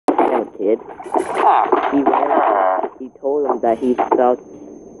kid. He told him that he saw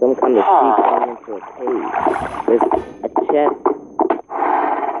some kind of sheep going into a cave with a chest.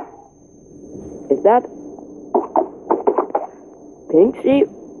 Is that Pink Sheep?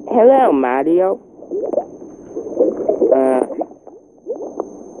 Hello, Mario.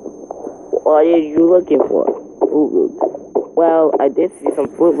 What are you looking for? Fruit Loops. Well, I did see some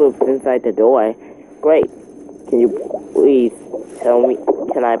Fruit Loops inside the door. Great. Can you please tell me,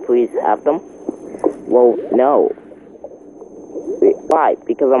 can I please have them? Well, no. Why?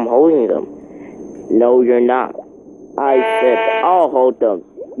 Because I'm holding them. No, you're not. I said I'll hold them.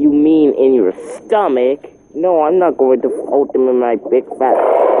 You mean in your stomach? No, I'm not going to hold them in my big fat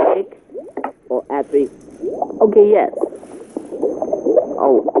stomach. Well, actually, okay, yes.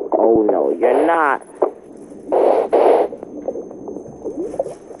 Oh no, you're not.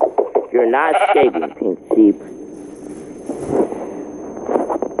 You're not escaping, Pink Sheep.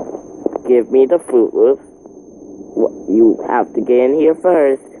 Give me the Fruit Loops. You have to get in here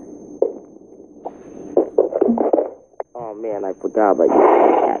first. Oh man, I forgot about your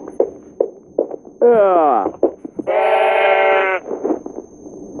pickaxe. Ugh.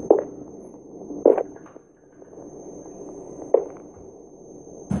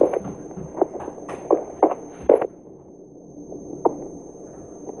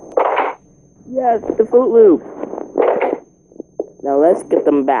 Yes, the Fruit Loops. Now let's get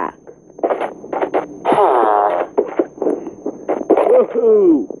them back.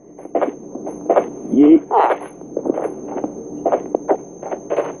 Woohoo!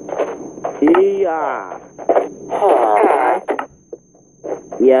 Yeah.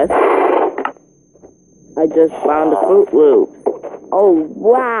 Yes. I just found the Fruit Loops. Oh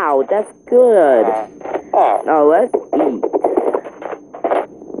wow, that's good. Now let's eat.